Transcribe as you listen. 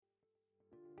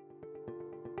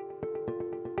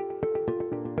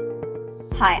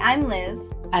Hi, I'm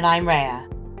Liz. And I'm Rhea.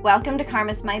 Welcome to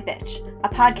Karma's My Bitch, a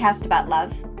podcast about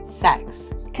love,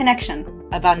 Sex, connection,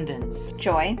 abundance,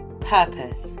 joy,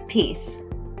 purpose, peace,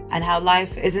 and how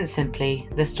life isn't simply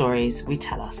the stories we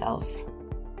tell ourselves.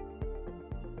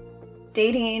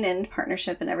 Dating and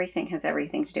partnership and everything has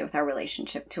everything to do with our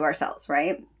relationship to ourselves,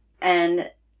 right? And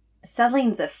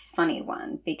settling's a funny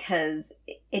one because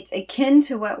it's akin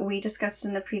to what we discussed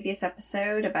in the previous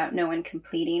episode about no one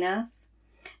completing us.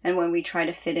 And when we try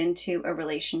to fit into a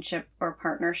relationship or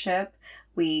partnership,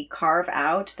 we carve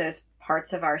out those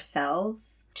parts of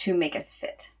ourselves to make us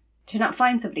fit. To not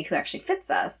find somebody who actually fits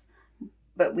us,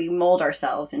 but we mold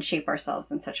ourselves and shape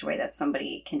ourselves in such a way that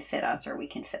somebody can fit us or we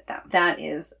can fit them. That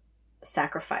is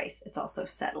sacrifice. It's also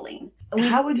settling.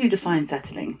 How would you define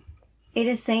settling? It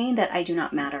is saying that I do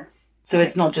not matter. So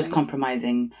it's not just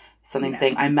compromising something,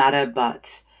 saying I matter,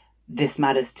 but this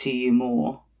matters to you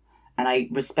more. And I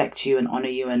respect you and honor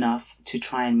you enough to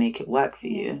try and make it work for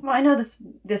you. Well, I know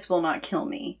this will not kill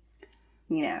me,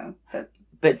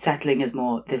 But settling is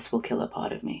more, this will kill a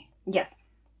part of me. Yes.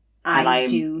 I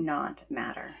do not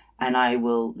matter. And I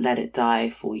will let it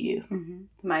die for you.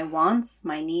 Mm-hmm. My wants,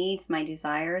 my needs, my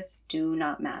desires do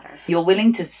not matter. You're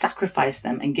willing to sacrifice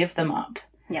them and give them up.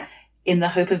 Yes. In the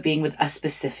hope of being with a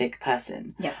specific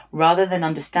person. Yes. Rather than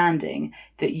understanding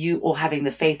that you, or having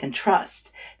the faith and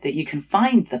trust that you can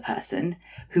find the person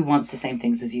who wants the same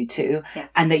things as you too.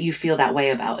 Yes. And that you feel that way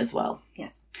about as well.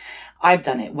 Yes. I've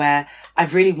done it where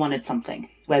I've really wanted something,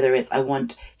 whether it's I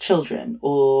want children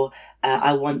or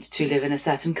I want to live in a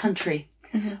certain country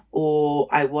or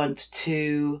I want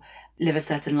to live a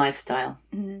certain lifestyle.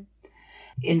 Mm-hmm.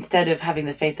 Instead of having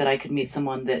the faith that I could meet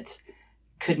someone that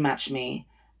could match me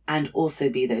and also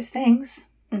be those things,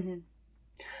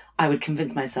 I would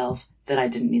convince myself that I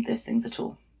didn't need those things at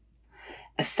all.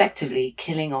 Effectively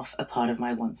killing off a part of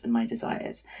my wants and my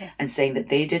desires and saying that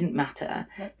they didn't matter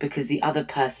because the other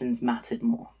person's mattered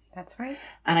more. That's right.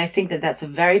 And I think that that's a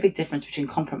very big difference between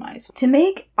compromise. To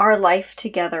make our life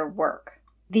together work,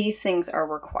 these things are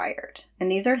required.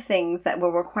 And these are things that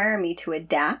will require me to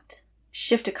adapt,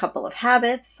 shift a couple of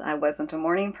habits. I wasn't a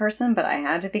morning person, but I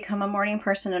had to become a morning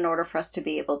person in order for us to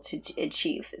be able to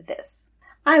achieve this.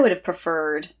 I would have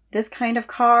preferred this kind of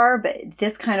car, but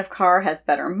this kind of car has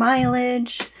better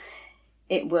mileage.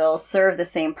 It will serve the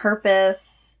same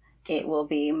purpose. It will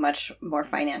be much more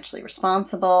financially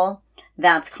responsible.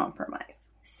 That's compromise.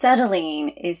 Settling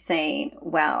is saying,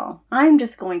 well, I'm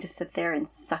just going to sit there and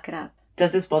suck it up.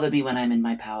 Does this bother me when I'm in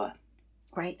my power?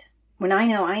 Right. When I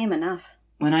know I am enough.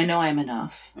 When I know I'm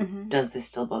enough, does this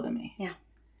still bother me? Yeah.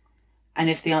 And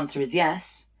if the answer is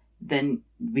yes, then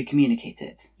we communicate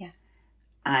it. Yes.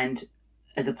 And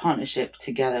as a partnership,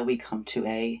 together we come to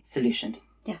a solution.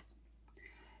 Yes.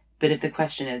 But if the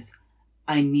question is,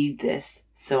 I need this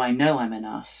so I know I'm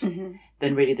enough,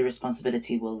 then really the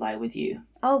responsibility will lie with you.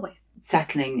 Always.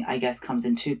 Settling, I guess, comes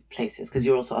in two places because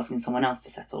you're also asking someone else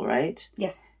to settle, right?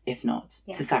 Yes. If not,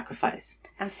 it's a sacrifice.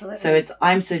 Absolutely. So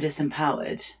I'm so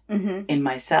disempowered in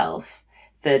myself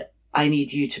that I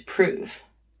need you to prove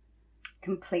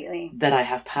completely that I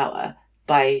have power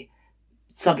by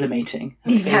sublimating,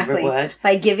 favorite word.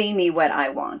 By giving me what I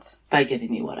want. By giving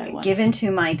me what I want. Give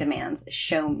into my demands.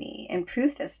 Show me and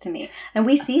prove this to me. And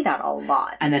we see that a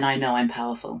lot. And then I know I'm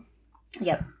powerful.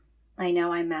 Yep. I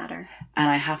know I matter. And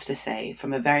I have to say,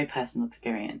 from a very personal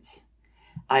experience,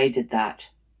 I did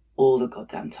that all the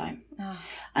goddamn time. Oh.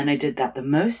 And I did that the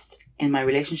most in my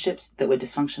relationships that were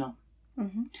dysfunctional.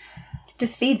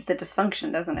 Just feeds the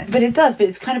dysfunction, doesn't it? But it does. But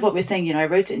it's kind of what we're saying. I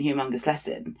wrote it in Humongous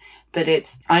Lesson. But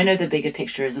I know the bigger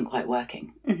picture isn't quite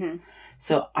working.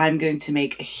 So I'm going to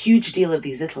make a huge deal of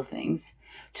these little things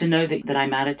to know that I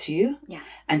matter to you. Yeah.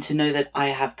 And to know that I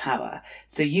have power.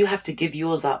 So you have to give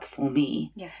yours up for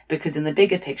me. Yes. Because in the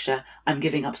bigger picture, I'm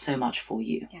giving up so much for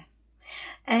you. Yes.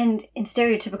 And in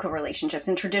stereotypical relationships,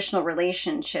 in traditional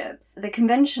relationships, the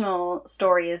conventional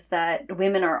story is that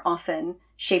women are often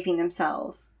shaping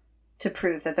themselves to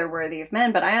prove that they're worthy of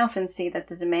men. But I often see that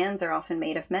the demands are often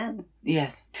made of men.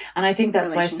 Yes. And I think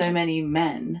that's why so many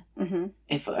men,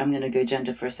 if I'm going to go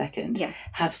gender for a second,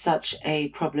 have such a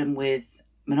problem with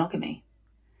monogamy.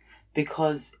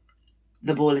 Because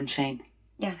the ball and chain.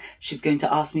 Yeah. She's going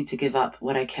to ask me to give up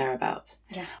what I care about.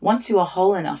 Yeah. Once you are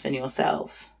whole enough in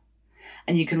yourself,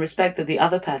 and you can respect that the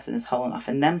other person is whole enough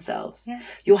in themselves,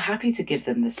 you're happy to give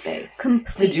them the space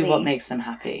to do what makes them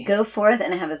happy. Go forth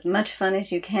and have as much fun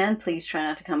as you can. Please try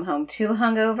not to come home too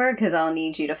hungover because I'll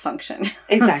need you to function.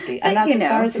 Exactly. And that's as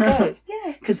far as it goes.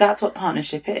 Yeah. Because that's what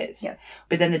partnership is. Yes.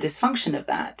 But then the dysfunction of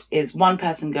that is one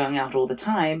person going out all the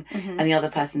time and the other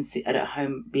person at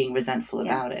home being resentful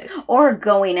about it. Or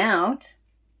going out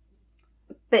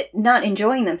but not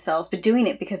enjoying themselves, but doing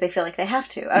it because they feel like they have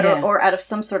to, or out of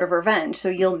some sort of revenge. So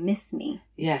you'll miss me.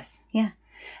 Yes. Yeah.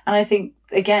 And I think,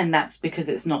 again, that's because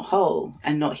it's not whole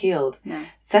and not healed. No.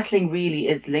 Settling really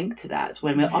is linked to that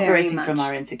when we're Very operating much. from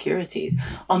our insecurities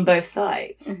on both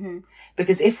sides. Mm-hmm.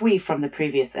 Because if we, from the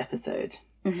previous episode,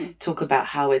 Mm-hmm. talk about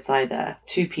how it's either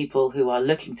two people who are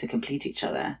looking to complete each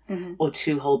other Mm-hmm. or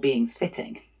two whole beings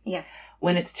fitting. Yes.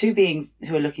 When it's two beings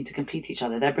who are looking to complete each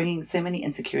other, they're bringing so many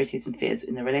insecurities and fears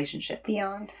in the relationship.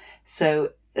 Beyond.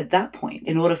 So at that point,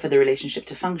 in order for the relationship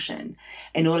to function,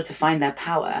 in order to find their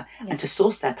power and to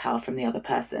source their power from the other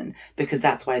person, because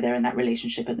that's why they're in that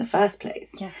relationship in the first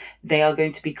place, Yes. they are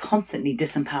going to be constantly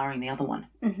disempowering the other one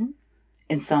Mm-hmm.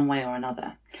 in some way or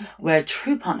another. Where a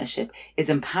true partnership is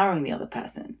empowering the other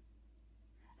person.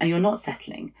 And you're not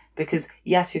settling because,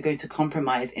 yes, you're going to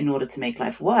compromise in order to make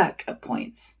life work at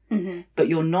points, Mm-hmm. but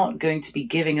you're not going to be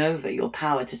giving over your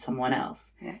power to someone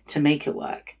else Yeah. to make it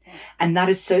work. Yeah. And that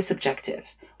is so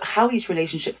subjective. How each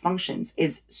relationship functions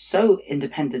is so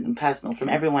independent and personal from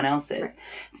everyone else's. Right.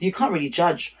 So you can't really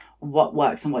judge what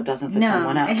works and what doesn't for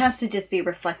someone else. It has to just be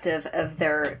reflective of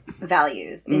their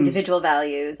values, individual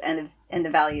values, and the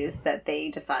values that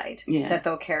they decide that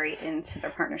they'll carry into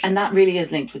their partnership. And that really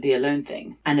is linked with the alone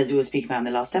thing. And as we were speaking about in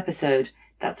the last episode,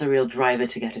 that's a real driver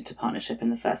to get into partnership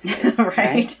in the first place.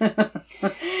 right.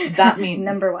 That means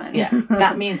number one. Yeah.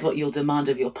 That means what you'll demand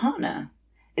of your partner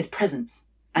is presence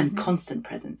and constant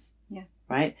presence. Yes.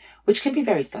 Right? Which can be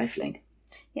very stifling.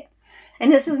 Yes.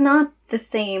 And this is not the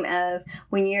same as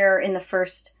when you're in the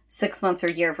first 6 months or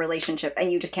year of relationship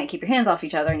and you just can't keep your hands off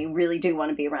each other and you really do want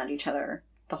to be around each other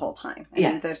the whole time. I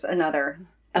mean, there's another.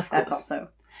 Of course. That's also.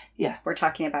 Yeah. We're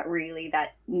talking about really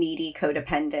that needy,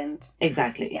 codependent.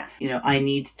 Exactly. Yeah. You know, I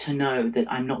need to know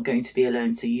that I'm not going to be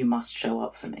alone, so you must show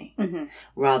up for me. Mm-hmm.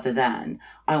 Rather than,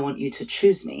 I want you to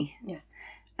choose me Yes.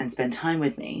 and spend time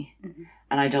with me. Mm-hmm.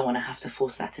 And I don't want to have to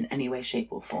force that in any way, shape,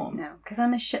 or form. No, because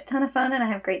I'm a shit ton of fun and I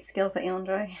have great skills that you'll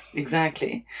enjoy.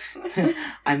 Exactly.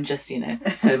 I'm just,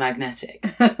 so magnetic.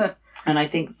 And I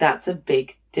think that's a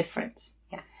big difference.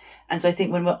 Yeah. And so I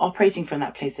think when we're operating from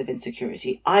that place of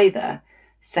insecurity, either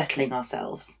settling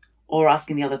ourselves or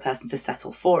asking the other person to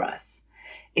settle for us,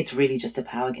 it's really just a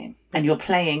power game. And you're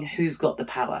playing who's got the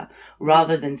power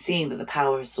rather than seeing that the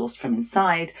power is sourced from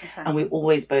inside. Exactly. And we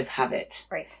always both have it.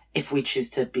 Right. If we choose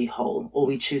to be whole or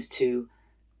we choose to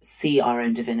see our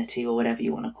own divinity or whatever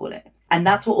you want to call it. And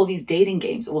that's what all these dating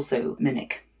games also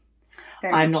mimic.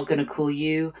 I'm not going to call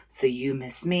you, so you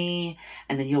miss me.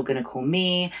 And then you're going to call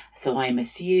me, so I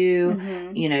miss you.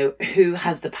 Mm-hmm. Who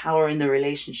has the power in the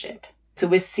relationship? So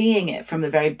we're seeing it from a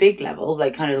very big level,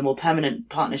 like kind of the more permanent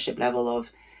partnership level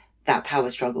of that power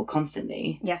struggle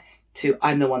constantly. Yes. To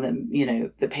I'm the one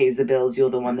that, that pays the bills. You're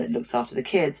the one that looks after the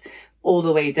kids, all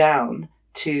the way down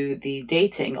to the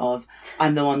dating of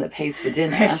I'm the one that pays for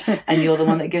dinner and you're the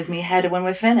one that gives me head when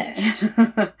we're finished.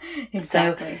 Exactly.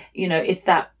 So, it's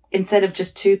that instead of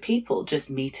just two people just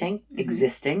meeting,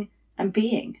 existing and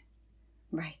being.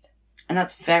 Right. And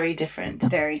that's very different.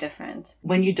 Very different.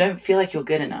 When you don't feel like you're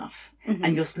good enough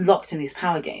and you're locked in these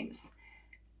power games,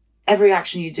 every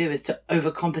action you do is to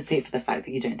overcompensate for the fact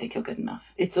that you don't think you're good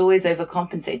enough. It's always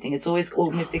overcompensating. It's always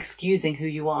almost excusing who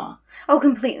you are. Oh,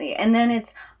 completely. And then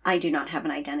it's, I do not have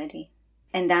an identity.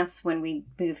 And that's when we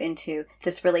move into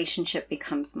this relationship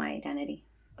becomes my identity.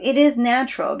 It is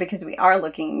natural because we are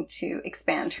looking to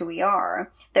expand who we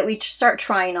are, that we start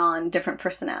trying on different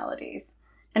personalities.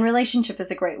 And relationship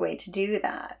is a great way to do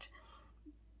that.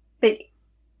 But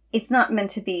it's not meant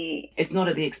to be... It's not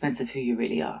at the expense of who you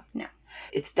really are. No.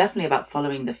 It's definitely about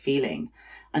following the feeling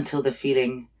until the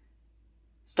feeling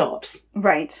stops.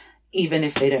 Right. Even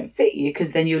if they don't fit you,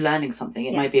 because then you're learning something.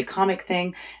 It might be a karmic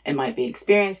thing. It might be an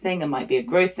experience thing. It might be a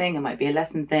growth thing. It might be a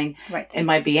lesson thing. Right. It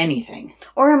might be anything.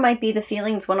 Or it might be the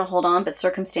feelings want to hold on, but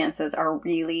circumstances are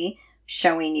really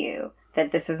showing you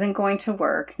that this isn't going to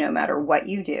work no matter what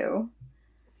you do.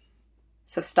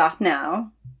 So stop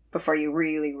now before you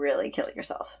really, really kill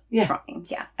yourself. Yeah. Trying.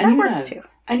 Yeah. And that works too.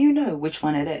 And you know which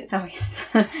one it is. Oh, yes.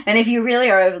 And if you really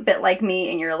are a bit like me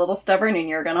and you're a little stubborn and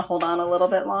you're going to hold on a little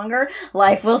bit longer,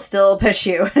 life will still push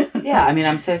you. Yeah, I mean,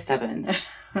 I'm so stubborn.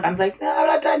 I'm like, no, I'm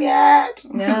not done yet.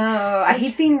 No,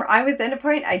 I was at a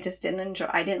point I just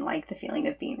I didn't like the feeling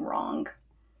of being wrong.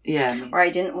 Yeah. Or I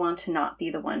didn't want to not be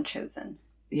the one chosen.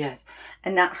 Yes.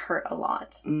 And that hurt a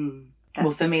lot.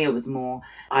 Well, for me, it was more,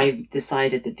 I've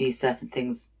decided that these certain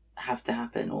things have to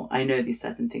happen, or I know these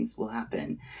certain things will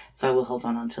happen, so I will hold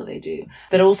on until they do.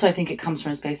 But also I think it comes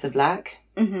from a space of lack.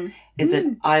 Is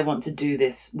that I want to do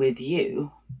this with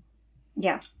you.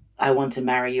 Yeah. I want to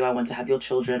marry you. I want to have your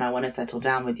children. I want to settle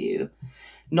down with you.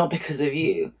 Not because of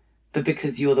you, but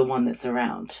because you're the one that's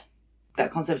around.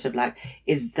 That concept of lack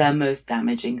is the most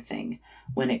damaging thing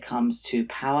when it comes to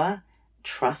power,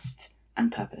 trust,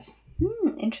 and purpose.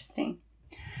 Interesting.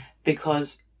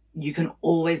 Because you can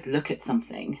always look at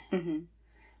something Mm-hmm.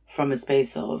 from a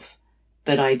space of,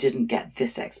 but I didn't get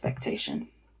this expectation.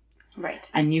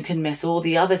 Right. And you can miss all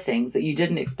the other things that you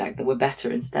didn't expect that were better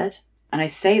instead. And I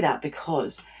say that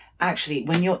because actually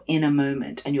when you're in a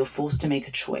moment and you're forced to make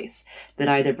a choice that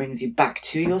either brings you back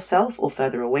to yourself or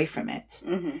further away from it,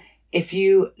 Mm-hmm. if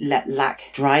you let lack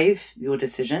drive your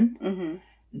decision, Mm-hmm.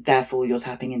 therefore you're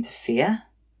tapping into fear,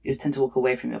 you tend to walk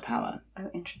away from your power. Oh,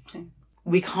 interesting.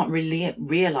 We can't really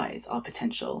realize our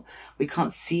potential. We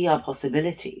can't see our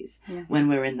possibilities when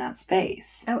we're in that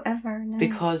space. Oh, ever. No.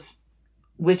 Because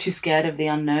we're too scared of the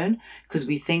unknown, because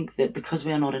we think that because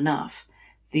we are not enough,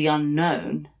 the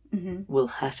unknown Mm-hmm. will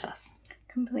hurt us.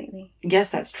 Completely. Yes,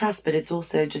 that's trust, but it's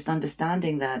also just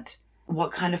understanding that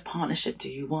what kind of partnership do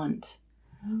you want?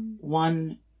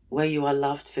 One where you are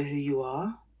loved for who you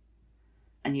are,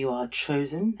 and you are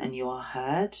chosen, and you are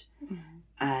heard,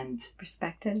 and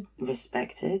Respected.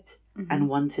 and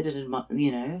wanted, and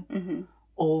Mm-hmm.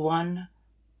 or one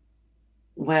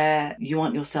where you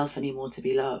want yourself anymore to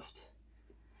be loved.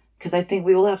 Because I think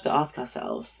we all have to ask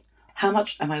ourselves, how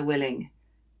much am I willing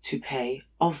to pay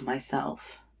of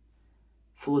myself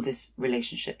for this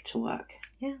relationship to work?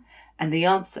 Yeah. And the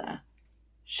answer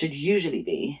should usually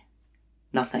be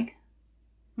nothing.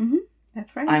 Mm-hmm.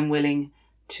 That's right. I'm willing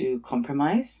to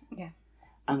compromise. Yeah.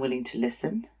 I'm willing to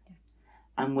listen. Yes.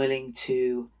 I'm willing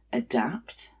to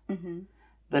adapt. Mm-hmm.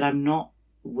 But I'm not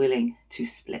willing to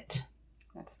split.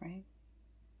 That's right.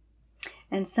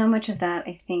 And so much of that,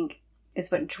 I think,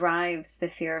 is what drives the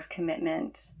fear of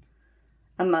commitment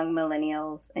among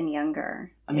millennials and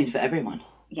younger. I mean, for everyone.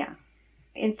 Yeah.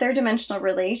 In third dimensional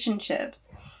relationships,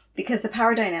 because the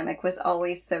power dynamic was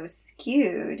always so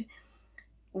skewed,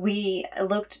 we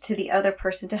looked to the other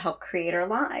person to help create our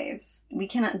lives. We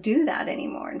cannot do that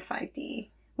anymore in 5D.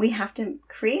 We have to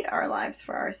create our lives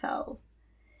for ourselves.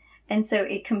 And so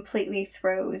it completely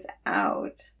throws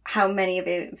out how many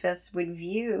of us would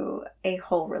view a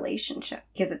whole relationship,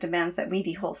 because it demands that we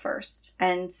be whole first.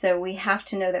 And so we have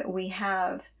to know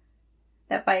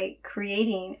that by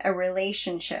creating a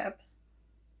relationship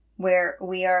where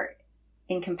we are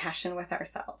in compassion with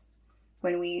ourselves,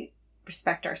 when we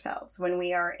respect ourselves, when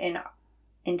we are in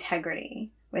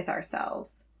integrity with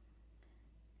ourselves,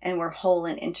 and we're whole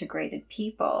and integrated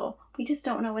people, we just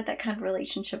don't know what that kind of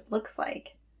relationship looks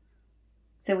like.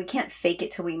 So we can't fake it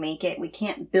till we make it. We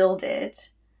can't build it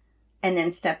and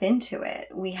then step into it.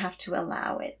 We have to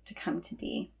allow it to come to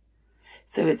be.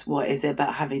 So it's what? Is it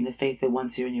about having the faith that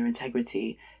once you're in your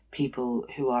integrity, people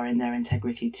who are in their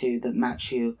integrity too, that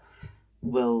match you,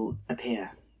 will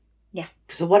appear? Yeah.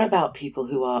 So what about people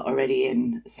who are already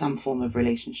in some form of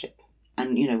relationship?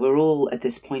 And, we're all at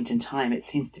this point in time, it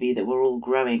seems to be that we're all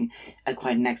growing at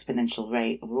quite an exponential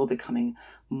rate. We're all becoming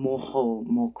more whole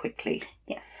more quickly.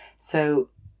 Yes. So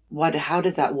how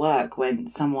does that work when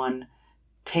someone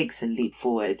takes a leap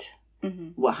forward? Mm-hmm.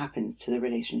 What happens to the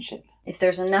relationship? If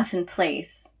there's enough in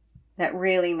place that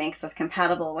really makes us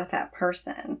compatible with that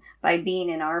person, by being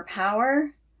in our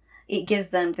power, it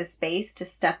gives them the space to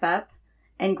step up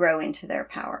and grow into their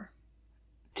power.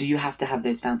 Do you have to have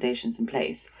those foundations in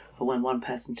place for when one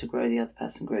person to grow, the other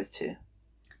person grows too?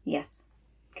 Yes,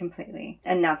 completely.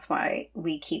 And that's why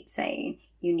we keep saying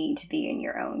you need to be in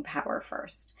your own power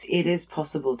first. It is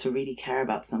possible to really care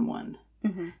about someone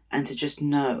and to just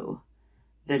know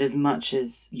that as much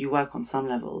as you work on some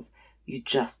levels, you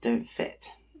just don't fit.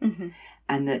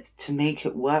 And that to make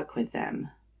it work with them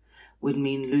would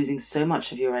mean losing so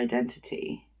much of your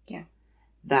identity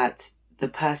that the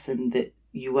person that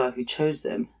you were who chose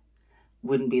them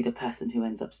wouldn't be the person who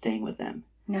ends up staying with them.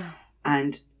 No.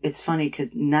 And it's funny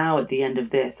because now at the end of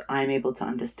this, I'm able to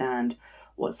understand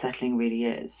what settling really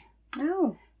is.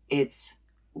 Oh. It's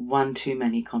one too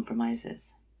many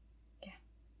compromises. Yeah.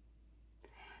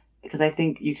 Because I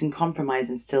think you can compromise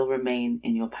and still remain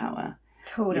in your power.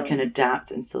 Totally. You can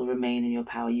adapt and still remain in your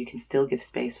power. You can still give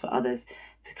space for others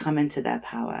to come into their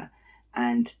power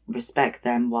and respect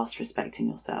them whilst respecting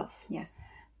yourself. Yes.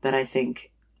 But I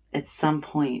think at some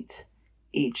point,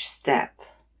 each step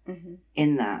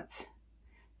in that,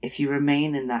 if you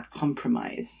remain in that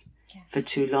compromise for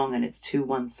too long and it's too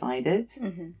one-sided,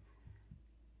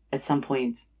 at some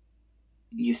point,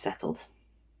 you've settled.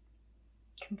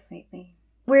 Completely.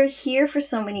 We're here for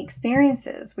so many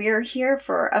experiences. We are here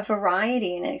for a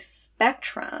variety and a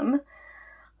spectrum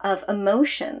of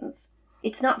emotions.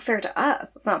 It's not fair to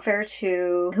us. It's not fair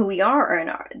to who we are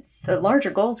and the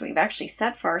larger goals we've actually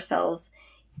set for ourselves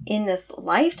in this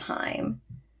lifetime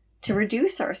to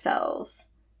reduce ourselves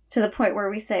to the point where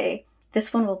we say,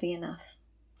 this one will be enough,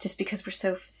 just because we're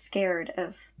so scared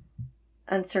of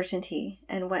uncertainty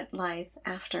and what lies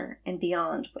after and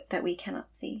beyond that we cannot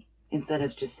see. Instead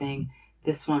of just saying,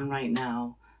 this one right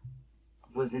now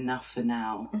was enough for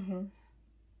now. Mm-hmm.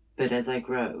 But as I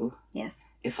grow, yes,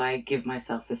 if I give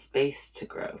myself the space to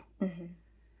grow, mm-hmm.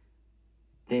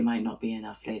 they might not be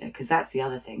enough later. Because that's the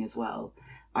other thing as well.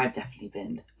 I've definitely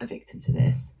been a victim to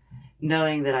this.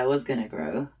 Knowing that I was going to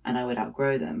grow and I would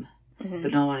outgrow them, mm-hmm.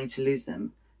 but not wanting to lose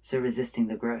them. So resisting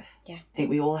the growth. Yeah. I think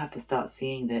we all have to start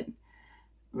seeing that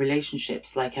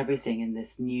relationships, like everything in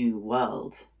this new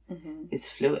world, mm-hmm. is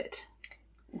fluid.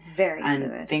 Very and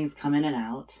fluid. Things come in and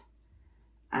out,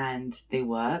 and they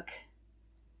work.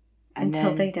 And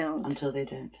until they don't. Until they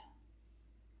don't.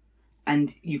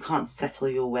 And you can't settle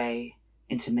your way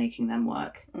into making them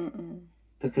work. Mm-mm.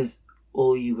 Because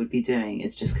all you would be doing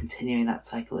is just continuing that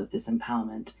cycle of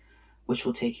disempowerment, which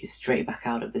will take you straight back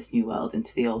out of this new world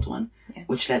into the old one, yeah.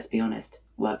 which, let's be honest,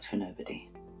 worked for nobody.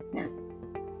 Yeah.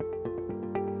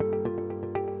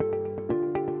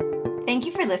 Thank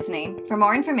you for listening. For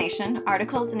more information,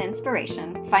 articles, and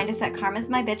inspiration, find us at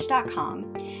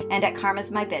karmasmybitch.com and at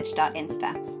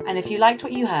karmasmybitch.insta. And if you liked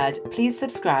what you heard, please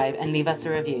subscribe and leave us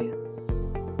a review.